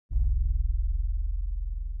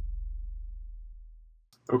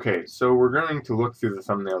Okay, so we're going to look through the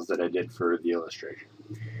thumbnails that I did for the illustration.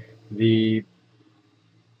 The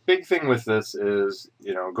big thing with this is,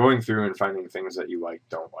 going through and finding things that you like,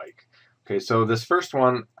 don't like. Okay, so this first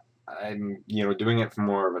one, I'm, doing it from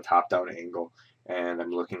more of a top-down angle, and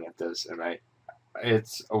I'm looking at this, and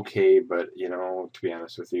it's okay, but, to be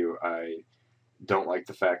honest with you, I don't like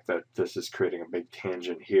the fact that this is creating a big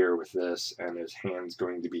tangent here with this, and his hand's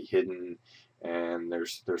going to be hidden, and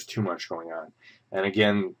there's too much going on. And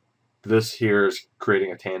again, this here is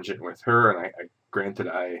creating a tangent with her, and granted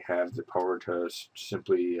I have the power to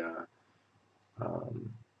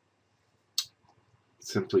um,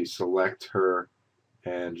 simply select her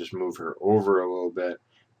and just move her over a little bit,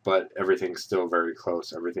 but everything's still very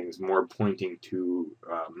close. Everything's more pointing to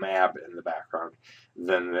Mab in the background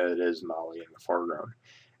than it is Molly in the foreground.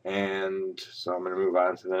 And so I'm going to move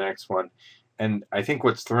on to the next one. And I think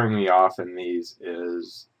what's throwing me off in these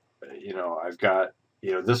is, I've got,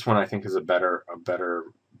 this one I think is a better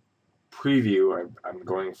preview. I'm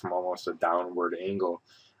going from almost a downward angle.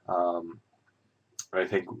 I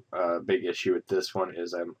think a big issue with this one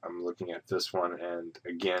is I'm looking at this one, and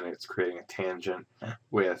again it's creating a tangent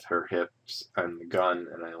with her hips and the gun,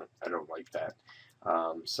 and I don't like that.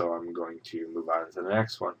 So I'm going to move on to the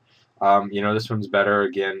next one. This one's better.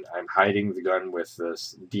 Again, I'm hiding the gun with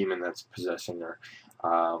this demon that's possessing her,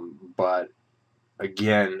 but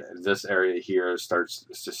again, this area here it's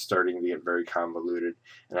just starting to get very convoluted,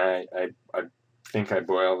 and I think I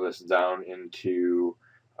boil this down into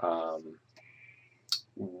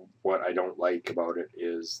what I don't like about it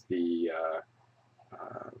is the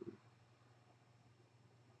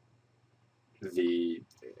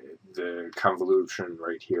convolution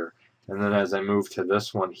right here. And then as I move to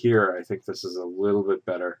this one here, I think this is a little bit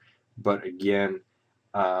better. But again,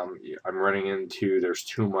 I'm running into there's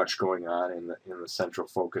too much going on in the central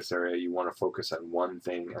focus area. You want to focus on one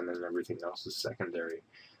thing, and then everything else is secondary.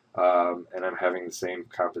 And I'm having the same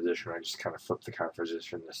composition. I just kind of flipped the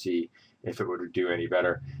composition to see if it would do any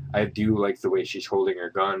better. I do like the way she's holding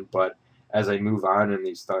her gun, but as I move on in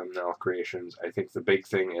these thumbnail creations, I think the big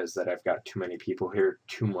thing is that I've got too many people here,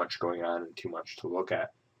 too much going on, and too much to look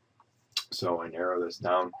at. So I narrow this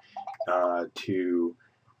down to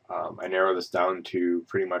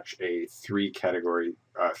pretty much a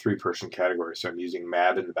three-person category. So I'm using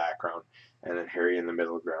Mab in the background, and then Harry in the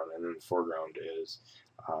middle ground, and then the foreground is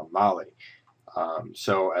Molly.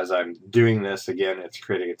 So as I'm doing this again, it's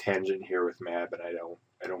creating a tangent here with Mab, and I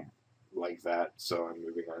don't like that. So I'm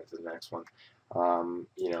moving on to the next one.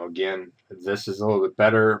 Again, this is a little bit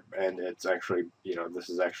better, and it's actually, this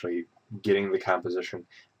is actually getting the composition,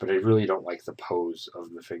 but I really don't like the pose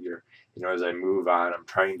of the figure. As I move on, I'm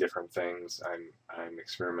trying different things. I'm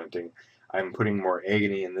experimenting. I'm putting more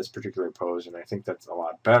agony in this particular pose, and I think that's a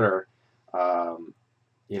lot better. And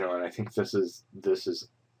I think this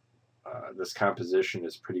composition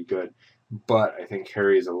is pretty good, but I think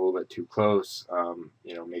Harry is a little bit too close,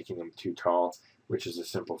 making him too tall, which is a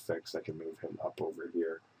simple fix. I can move him up over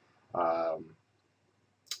here.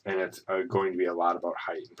 And it's going to be a lot about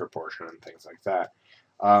height and proportion and things like that.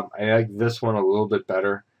 I like this one a little bit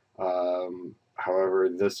better. However,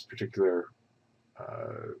 this particular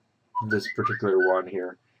one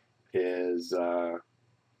here is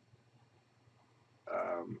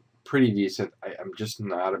pretty decent. I'm just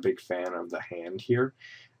not a big fan of the hand here,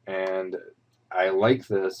 and I like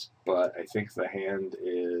this, but I think the hand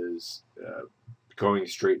is going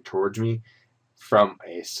straight towards me. From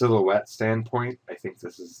a silhouette standpoint, I think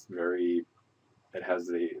this is it has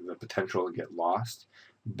the potential to get lost,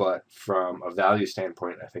 but from a value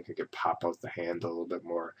standpoint, I think I could pop out the hand a little bit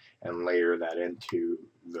more and layer that into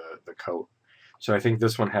the coat. So I think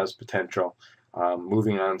this one has potential.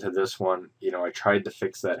 Moving on to this one, I tried to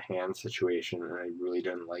fix that hand situation, and I really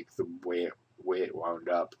didn't like the way it wound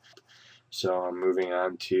up. So I'm moving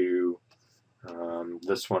on to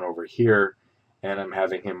this one over here, and I'm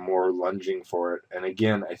having him more lunging for it. And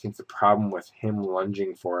again, I think the problem with him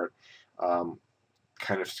lunging for it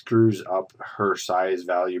kind of screws up her size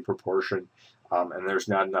value proportion, and there's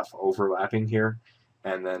not enough overlapping here.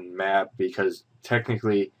 And then Mab, because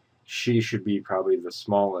technically she should be probably the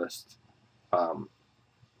smallest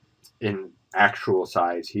in actual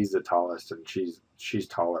size. He's the tallest, and she's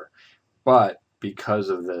taller. But because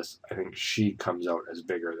of this, I think she comes out as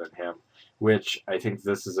bigger than him, which I think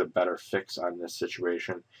this is a better fix on this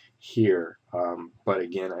situation here. But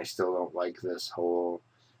again, I still don't like this whole,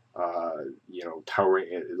 towering.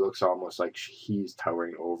 It looks almost like he's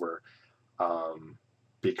towering over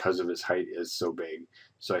because of his height is so big.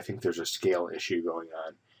 So I think there's a scale issue going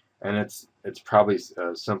on, and it's probably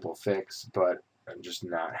a simple fix, but I'm just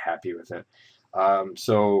not happy with it.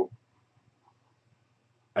 So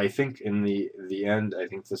I think in the end, I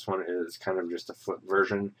think this one is kind of just a flip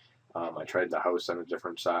version. I tried the house on a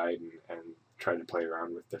different side and tried to play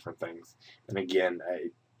around with different things. And again, I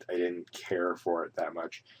didn't care for it that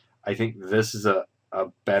much. I think this is a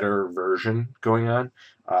better version going on.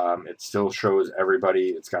 It still shows everybody.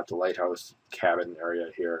 It's got the lighthouse cabin area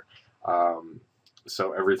here.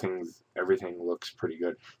 So everything looks pretty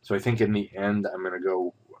good. So I think in the end, I'm going to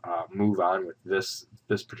go move on with this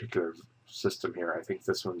particular system here. I think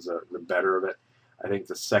this one's the better of it. I think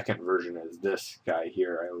the second version is this guy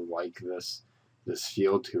here. I like this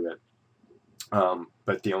feel to it.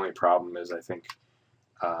 But the only problem is I think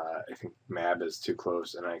Mab is too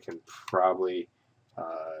close, and I can probably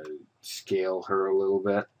scale her a little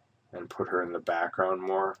bit and put her in the background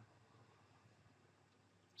more,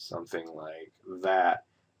 something like that.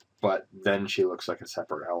 But then she looks like a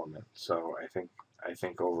separate element. So I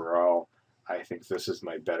think overall, I think this is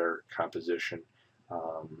my better composition.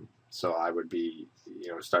 So I would be,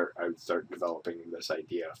 I would start developing this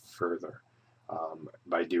idea further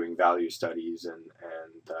by doing value studies and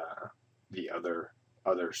the other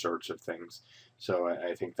sorts of things. So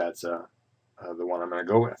I think that's the one I'm going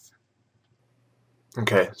to go with.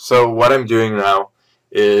 Okay, so what I'm doing now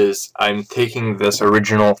is I'm taking this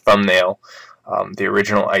original thumbnail, the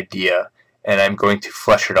original idea, and I'm going to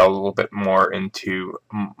flesh it out a little bit more into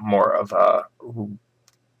more of a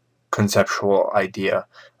conceptual idea.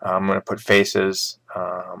 I'm going to put faces.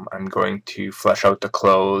 I'm going to flesh out the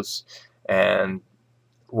clothes and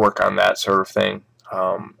work on that sort of thing.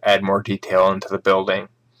 Add more detail into the building.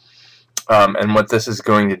 And what this is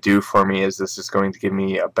going to do for me is this is going to give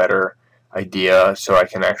me a better idea, so I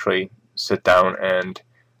can actually sit down and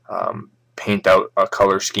paint out a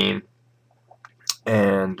color scheme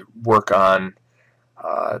and work on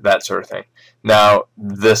that sort of thing. Now,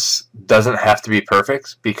 this doesn't have to be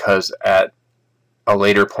perfect, because at a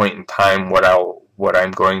later point in time, what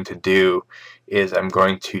I'm going to do is I'm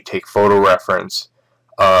going to take photo reference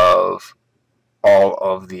of all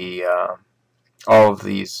of these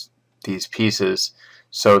pieces,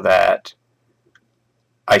 so that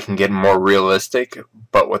I can get more realistic.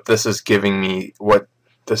 But what this is going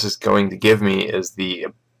to give me is the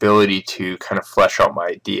ability to kind of flesh out my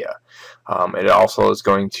idea. It also is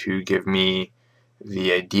going to give me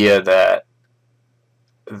the idea that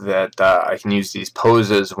I can use these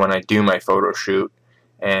poses when I do my photo shoot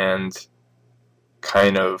and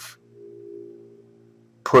kind of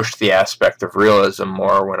push the aspect of realism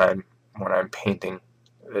more when I'm painting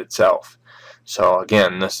itself. So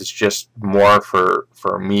again, this is just more for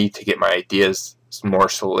me to get my ideas more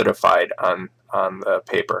solidified on the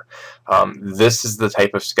paper. This is the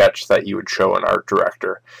type of sketch that you would show an art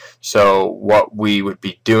director. So what we would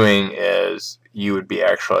be doing is you would be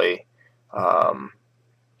actually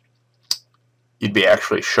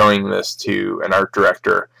showing this to an art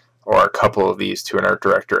director, or a couple of these to an art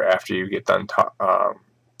director, after you get done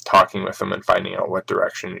talking with them and finding out what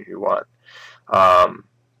direction you want.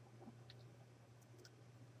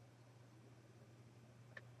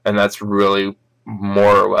 And that's really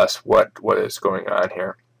more or less what is going on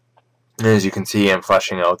here. And as you can see, I'm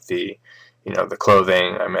fleshing out the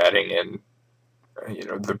clothing. I'm adding in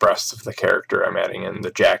the breasts of the character. I'm adding in the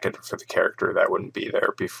jacket for the character that wasn't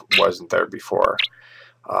there before.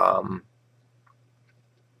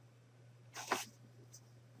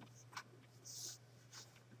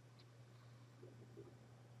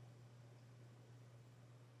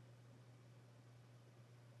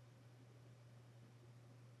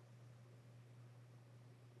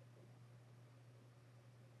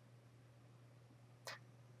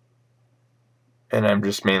 And I'm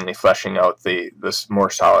just mainly fleshing out this more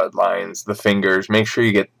solid lines, the fingers. Make sure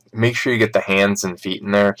you get the hands and feet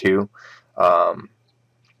in there too.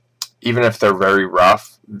 Even if they're very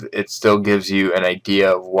rough, it still gives you an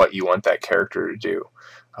idea of what you want that character to do.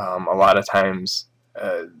 A lot of times,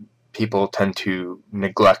 people tend to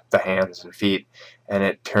neglect the hands and feet, and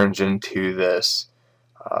it turns into this.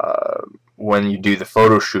 When you do the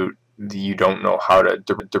photo shoot, you don't know how to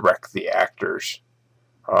direct the actors.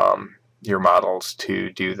 Your models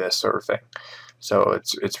to do this sort of thing. So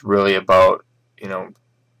it's really about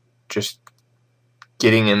just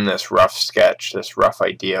getting in this rough sketch, this rough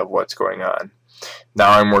idea of what's going on.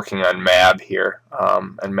 Now I'm working on Mab here,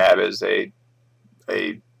 and Mab is a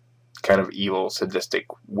kind of evil, sadistic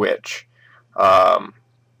witch, and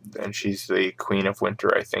she's the Queen of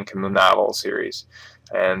Winter, I think, in the novel series.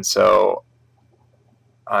 And so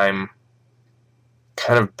I'm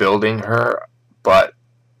kind of building her, but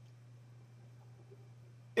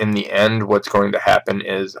in the end, what's going to happen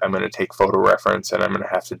is I'm going to take photo reference and I'm going to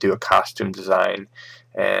have to do a costume design.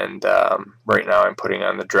 And right now I'm putting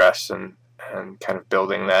on the dress and kind of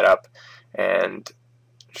building that up. And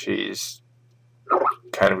she's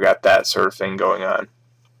kind of got that sort of thing going on.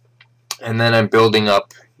 And then I'm building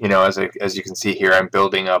up, you know, as you can see here, I'm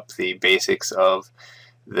building up the basics of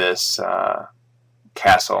this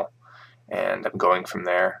castle, and I'm going from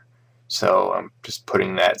there. So I'm just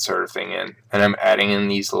putting that sort of thing in, and I'm adding in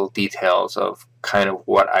these little details of kind of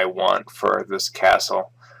what I want for this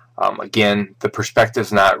castle. Again, the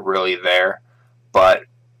perspective's not really there, but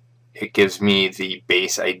it gives me the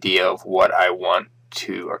base idea of what I want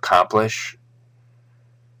to accomplish.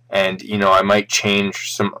 And, you know, I might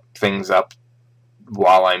change some things up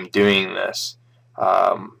while I'm doing this.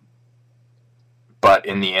 But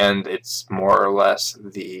in the end, it's more or less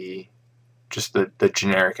just the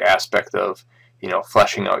generic aspect of, you know,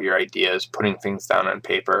 fleshing out your ideas, putting things down on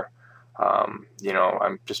paper. You know,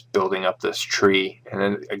 I'm just building up this tree, and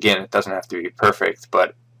then again, it doesn't have to be perfect,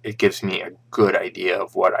 but it gives me a good idea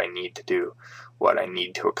of what I need to do, what I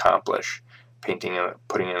need to accomplish. Painting,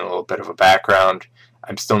 putting in a little bit of a background.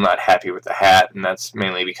 I'm still not happy with the hat, and that's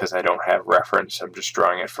mainly because I don't have reference. I'm just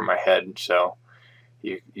drawing it from my head, so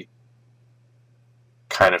you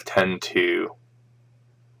kind of tend to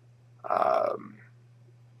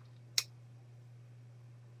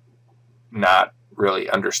not really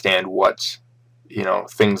understand what, you know,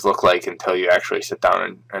 things look like until you actually sit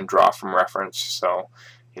down and draw from reference. So,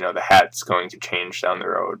 you know, the hat's going to change down the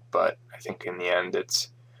road, but I think in the end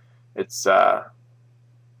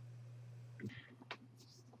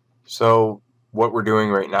so what we're doing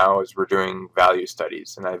right now is we're doing value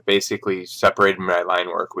studies, and I've basically separated my line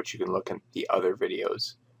work, which you can look at the other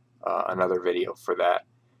videos, another video for that,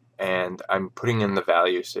 and I'm putting in the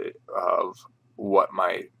values of what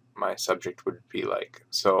my subject would be like.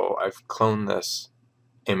 So I've cloned this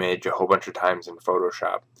image a whole bunch of times in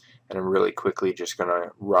Photoshop, and I'm really quickly just going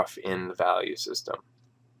to rough in the value system.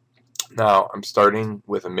 Now I'm starting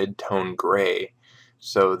with a mid-tone gray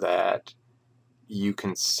so that you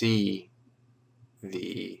can see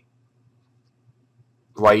the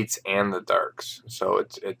lights and the darks, so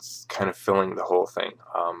it's kind of filling the whole thing.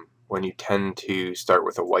 When you tend to start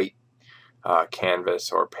with a white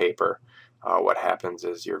canvas or paper, what happens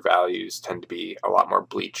is your values tend to be a lot more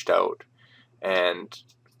bleached out, and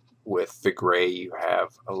with the gray you have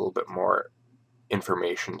a little bit more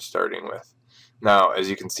information starting with. Now, as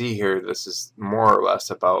you can see here, this is more or less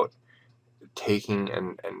about taking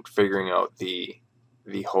and figuring out the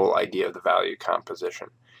whole idea of the value composition.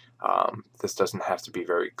 This doesn't have to be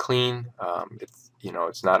very clean. It's, you know,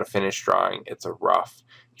 it's not a finished drawing. It's a rough,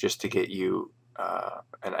 just to get you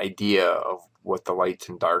an idea of what the lights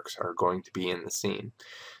and darks are going to be in the scene.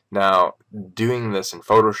 Now, doing this in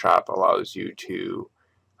Photoshop allows you to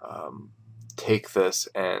take this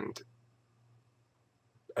and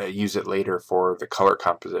use it later for the color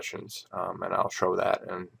compositions, and I'll show that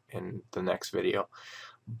in the next video.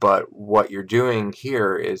 But what you're doing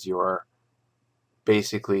here is you're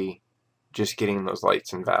basically just getting those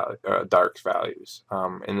lights and darks values.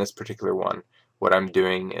 In this particular one, what I'm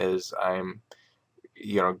doing is I'm,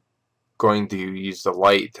 you know, going to use the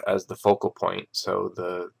light as the focal point. So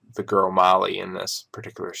the girl Molly in this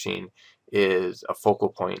particular scene is a focal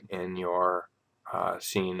point in your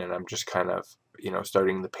scene, and I'm just kind of, you know,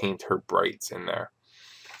 starting to paint her brights in there.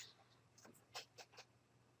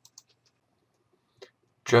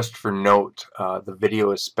 Just for note, the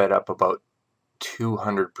video is sped up about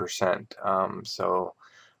 200%. So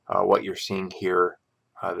what you're seeing here,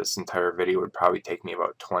 this entire video would probably take me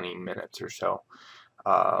about 20 minutes or so.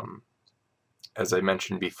 As I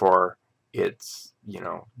mentioned before, it's, you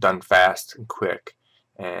know, done fast and quick,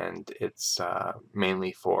 and it's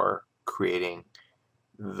mainly for creating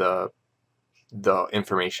the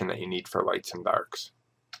information that you need for lights and darks.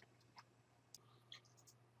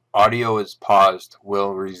 Audio is paused.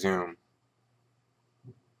 We'll resume.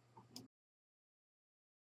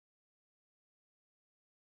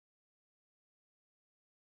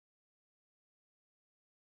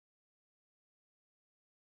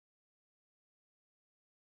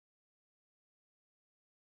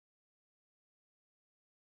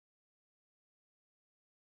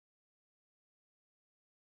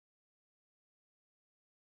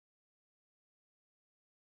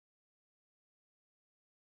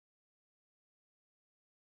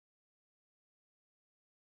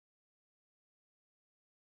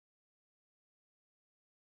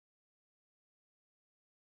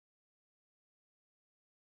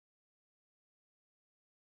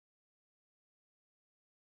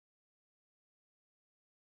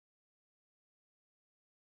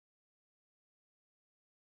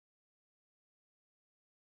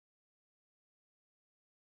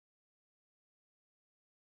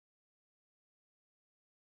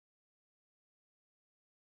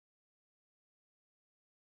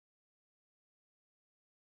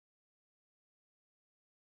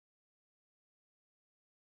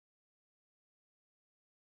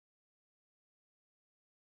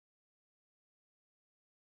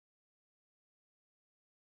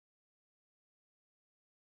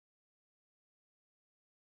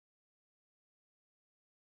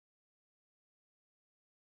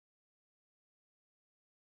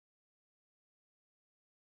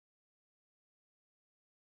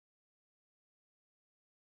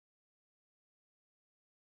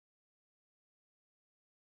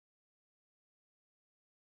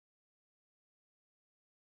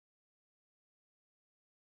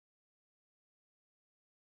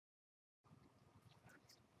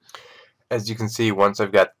 As you can see, once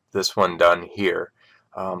I've got this one done here,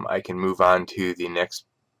 I can move on to the next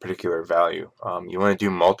particular value. You want to do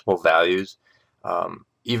multiple values,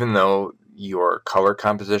 even though your color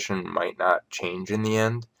composition might not change in the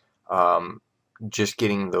end. Just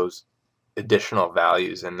getting those additional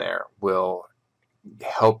values in there will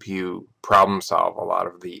help you problem solve a lot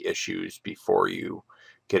of the issues before you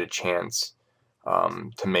get a chance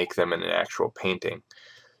to make them in an actual painting.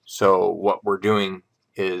 So what we're doing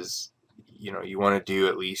is, you want to do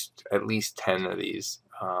at least 10 of these,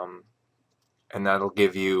 and that'll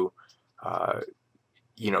give you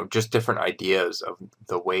just different ideas of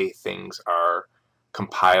the way things are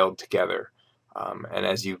compiled together. And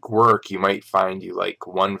as you work, you might find you like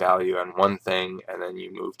one value on one thing, and then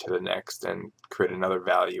you move to the next and create another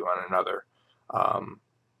value on another.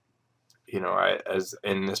 As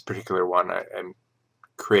in this particular one, I'm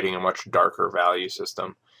creating a much darker value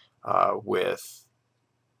system with,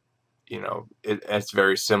 it's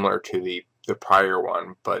very similar to the prior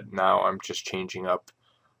one, but now I'm just changing up.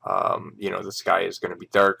 The sky is going to be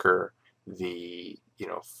darker. The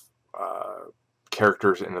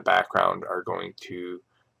characters in the background are going to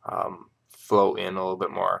flow in a little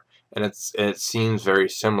bit more, and it seems very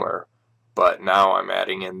similar, but now I'm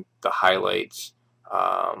adding in the highlights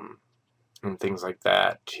and things like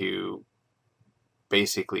that to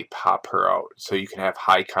basically pop her out. So you can have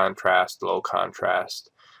high contrast, low contrast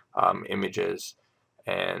images,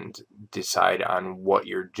 and decide on what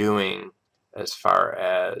you're doing as far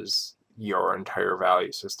as your entire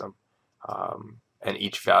value system. And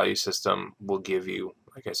each value system will give you,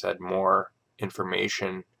 like I said, more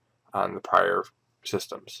information on the prior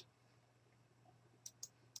systems.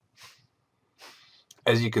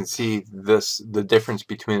 As you can see, the difference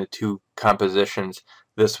between the two compositions,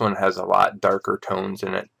 this one has a lot darker tones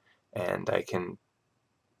in it, and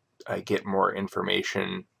I get more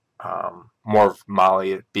information, more of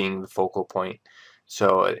Molly being the focal point.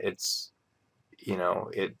 So it's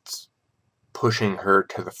pushing her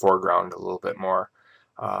to the foreground a little bit more,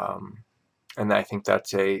 and I think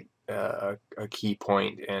that's a key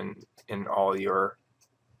point in all your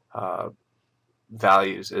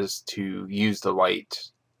values, is to use the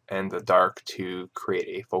light and the dark to create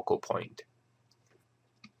a focal point.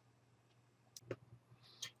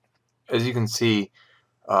 As you can see,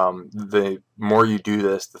 the more you do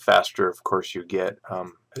this, the faster, of course, you get.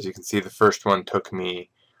 As you can see, the first one took me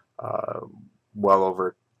well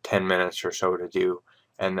over 10 minutes or so to do,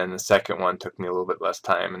 and then the second one took me a little bit less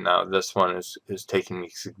time, and now this one is taking me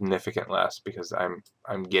significant less, because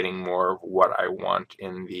I'm getting more of what I want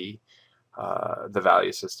in the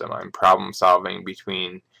value system. I'm problem solving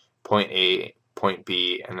between point A, point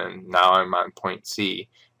B, and then now I'm on point C,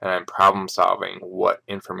 and I'm problem solving what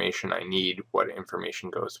information I need, what information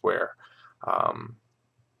goes where.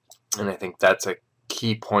 And I think that's a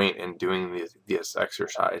key point in doing these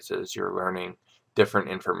exercises. You're learning different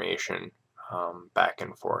information back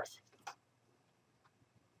and forth.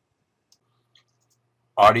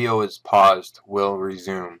 Audio is paused. We'll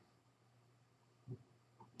resume.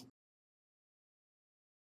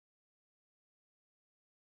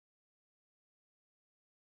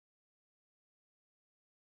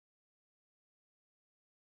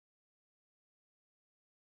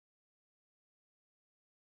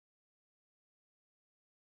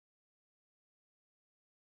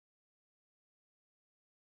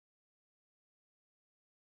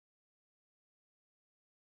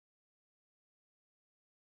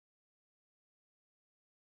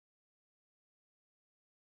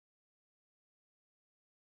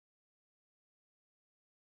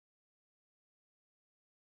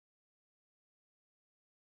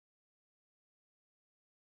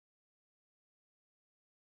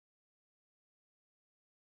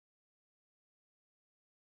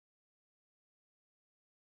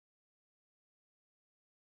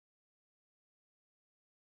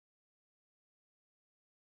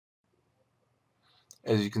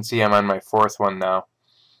 As you can see, I'm on my fourth one now,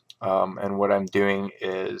 and what I'm doing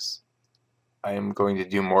is I am going to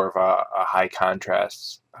do more of a high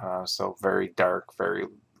contrast, so very dark, very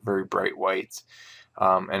bright whites.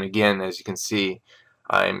 And again, as you can see,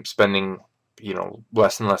 I'm spending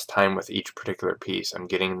less and less time with each particular piece. I'm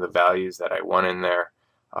getting the values that I want in there,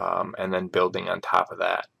 and then building on top of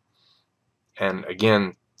that. And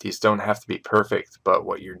again, these don't have to be perfect, but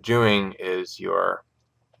what you're doing is you're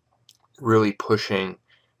really pushing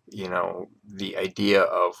the idea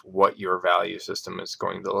of what your value system is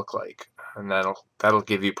going to look like, and that'll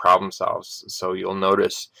give you problem solves. So you'll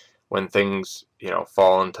notice when things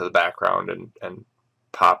fall into the background and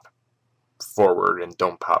pop forward and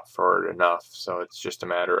don't pop forward enough. So it's just a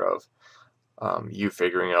matter of you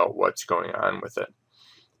figuring out what's going on with it.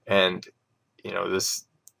 And you know, this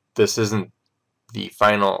isn't the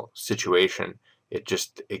final situation. It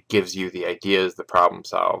gives you the ideas, the problem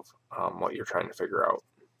solve, what you're trying to figure out.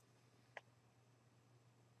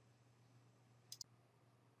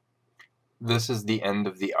 This is the end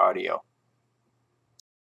of the audio.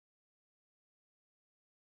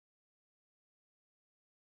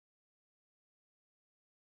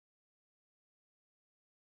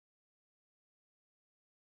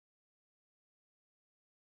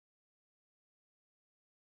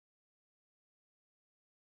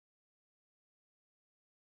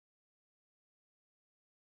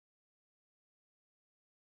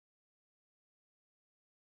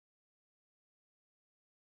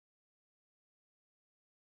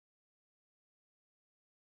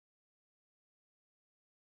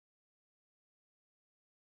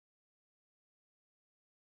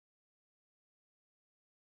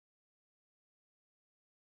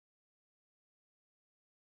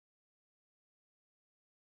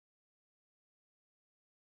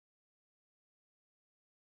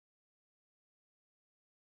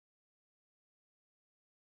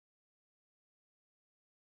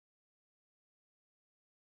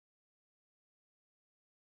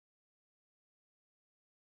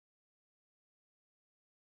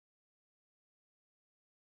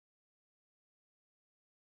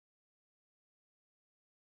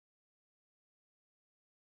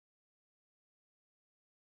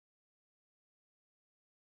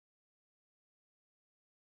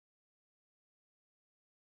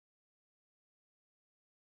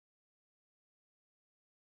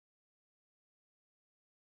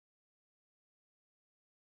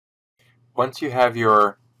 Once you have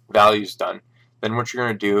your values done, then what you're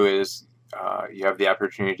going to do is you have the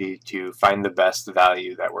opportunity to find the best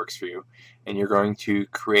value that works for you, and you're going to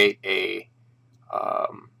create a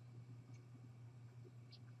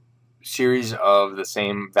series of the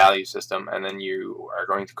same value system, and then you are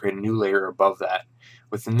going to create a new layer above that.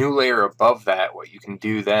 With the new layer above that, what you can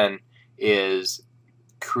do then is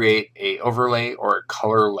create a overlay or a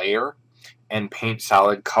color layer and paint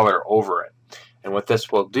solid color over it. And what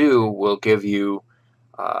this will do will give you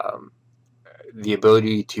the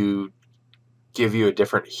ability to give you a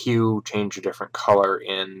different hue, change a different color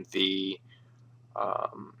in the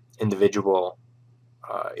individual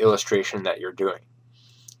illustration that you're doing.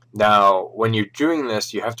 Now, when you're doing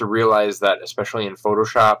this, you have to realize that, especially in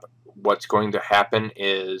Photoshop, what's going to happen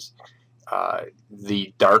is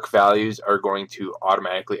the dark values are going to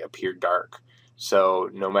automatically appear dark. So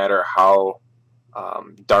no matter how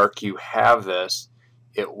dark you have this,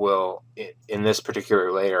 it will, in this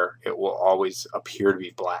particular layer, it will always appear to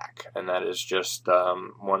be black. And that is just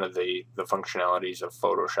one of the functionalities of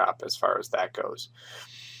Photoshop as far as that goes.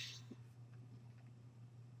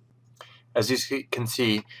 As you can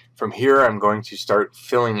see, from here I'm going to start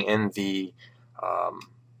filling in the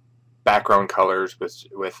background colors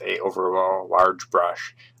with a overall large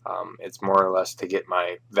brush. It's more or less to get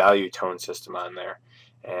my value tone system on there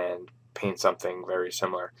and paint something very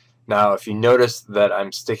similar. Now, if you notice that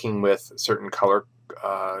I'm sticking with certain color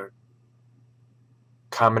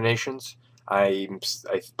combinations, I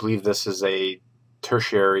believe this is a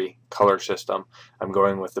tertiary color system. I'm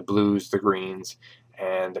going with the blues, the greens,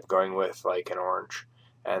 and I'm going with like an orange,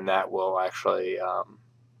 and that will actually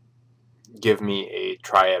give me a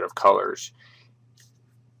triad of colors.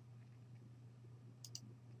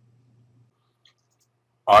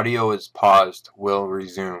 Audio is paused. We'll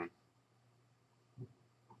resume.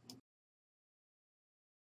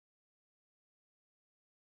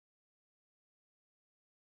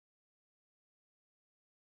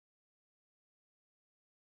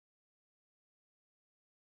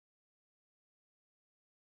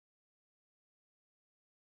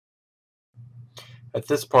 At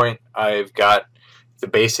this point, I've got the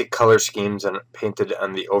basic color schemes and painted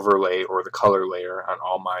on the overlay or the color layer on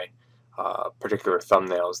all my particular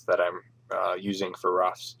thumbnails that I'm using for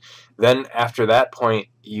roughs. Then after that point,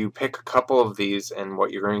 you pick a couple of these, and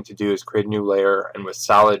what you're going to do is create a new layer, and with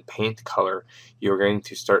solid paint color, you're going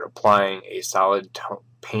to start applying a solid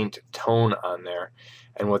paint tone on there.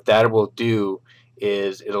 And what that will do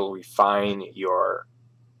is it'll refine your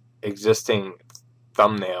existing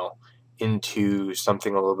thumbnail into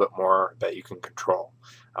something a little bit more that you can control.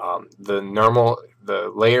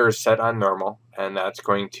 The layer is set on normal, and that's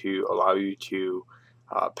going to allow you to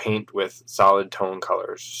paint with solid tone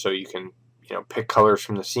colors. So you can, pick colors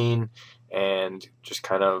from the scene and just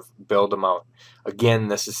kind of build them out. Again,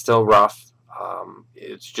 this is still rough.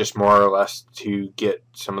 It's just more or less to get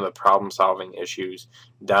some of the problem-solving issues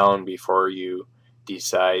down before you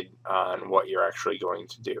decide on what you're actually going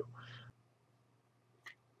to do.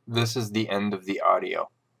 this is the end of the audio.